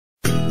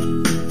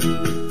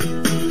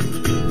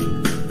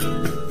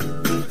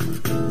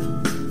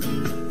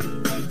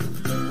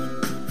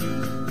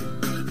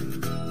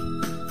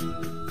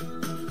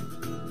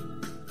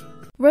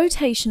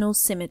Rotational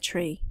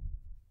symmetry.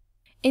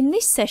 In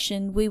this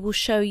session we will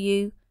show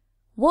you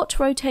what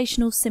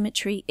rotational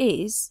symmetry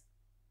is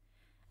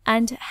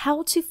and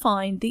how to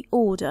find the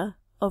order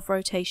of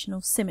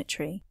rotational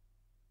symmetry.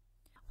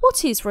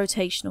 What is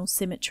rotational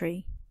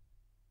symmetry?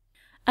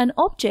 An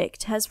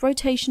object has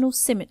rotational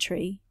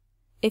symmetry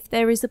if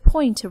there is a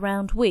point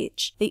around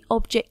which the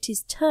object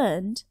is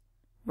turned,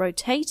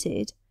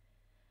 rotated,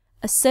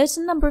 a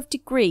certain number of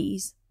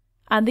degrees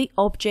and the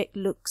object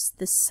looks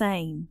the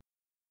same.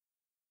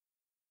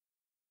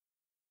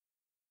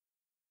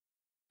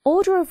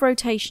 Order of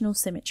rotational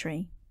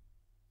symmetry.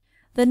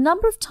 The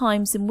number of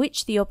times in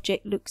which the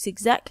object looks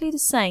exactly the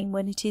same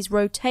when it is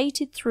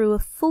rotated through a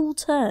full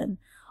turn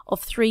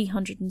of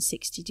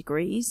 360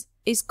 degrees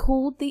is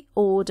called the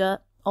order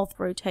of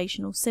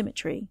rotational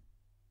symmetry.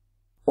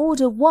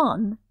 Order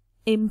 1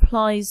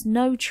 implies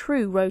no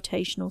true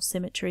rotational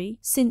symmetry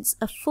since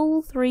a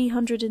full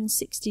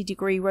 360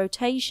 degree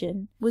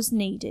rotation was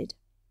needed.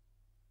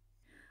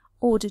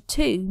 Order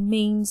 2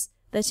 means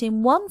that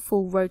in one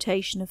full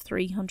rotation of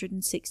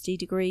 360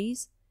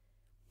 degrees,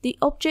 the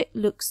object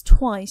looks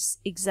twice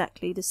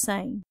exactly the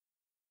same.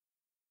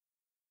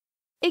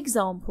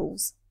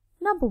 Examples.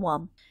 Number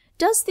 1.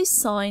 Does this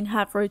sign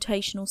have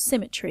rotational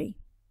symmetry?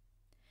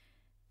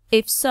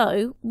 If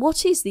so,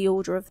 what is the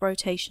order of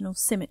rotational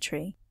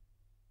symmetry?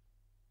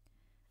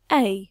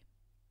 A.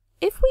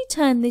 If we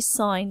turn this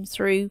sign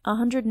through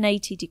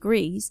 180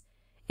 degrees,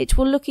 it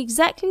will look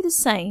exactly the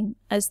same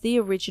as the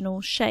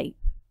original shape.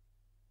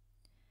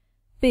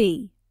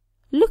 B.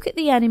 Look at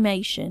the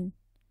animation.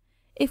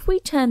 If we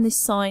turn this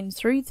sign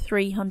through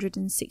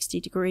 360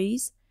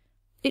 degrees,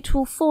 it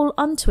will fall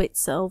unto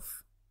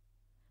itself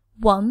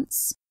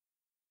once,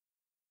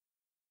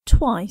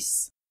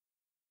 twice.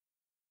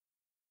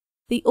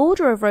 The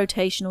order of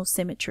rotational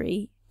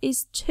symmetry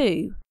is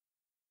 2.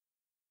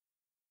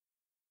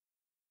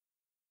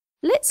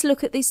 Let's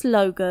look at this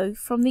logo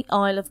from the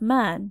Isle of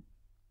Man.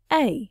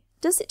 A.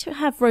 Does it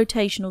have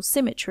rotational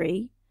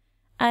symmetry?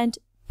 And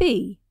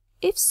B.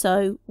 If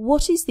so,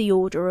 what is the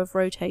order of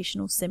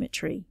rotational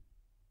symmetry?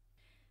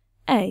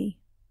 A.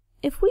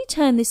 If we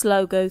turn this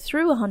logo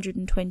through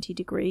 120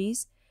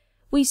 degrees,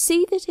 we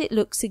see that it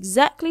looks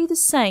exactly the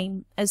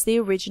same as the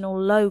original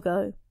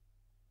logo.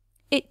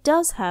 It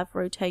does have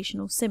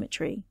rotational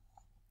symmetry.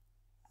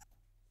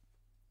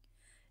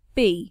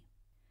 B.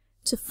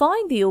 To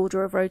find the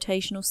order of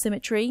rotational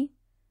symmetry,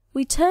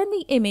 we turn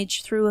the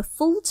image through a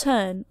full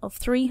turn of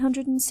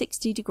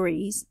 360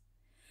 degrees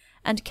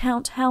and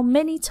count how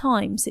many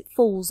times it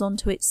falls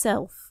onto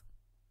itself.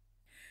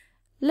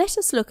 Let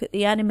us look at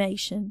the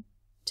animation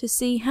to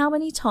see how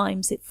many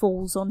times it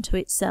falls onto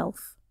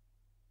itself.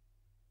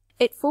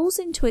 It falls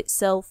into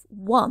itself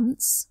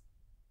once,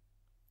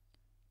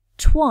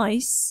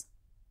 twice,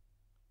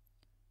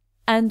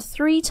 and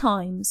 3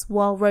 times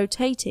while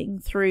rotating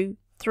through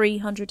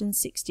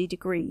 360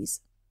 degrees.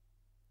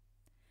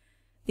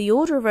 The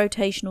order of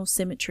rotational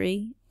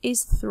symmetry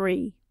is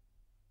 3.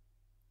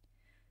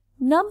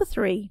 Number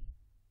 3.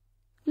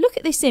 Look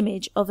at this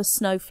image of a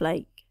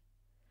snowflake.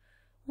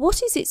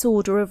 What is its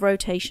order of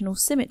rotational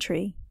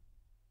symmetry?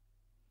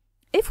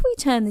 If we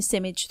turn this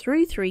image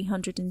through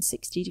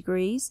 360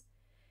 degrees,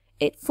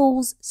 it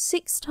falls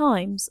 6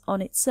 times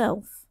on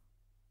itself.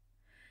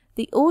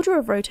 The order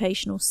of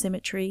rotational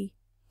symmetry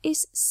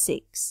is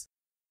 6.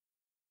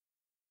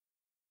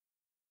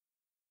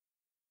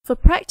 For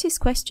practice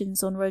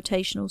questions on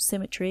rotational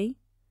symmetry,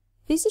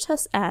 visit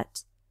us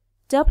at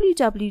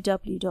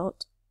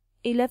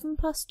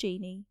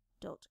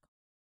www.11plusgenie.com.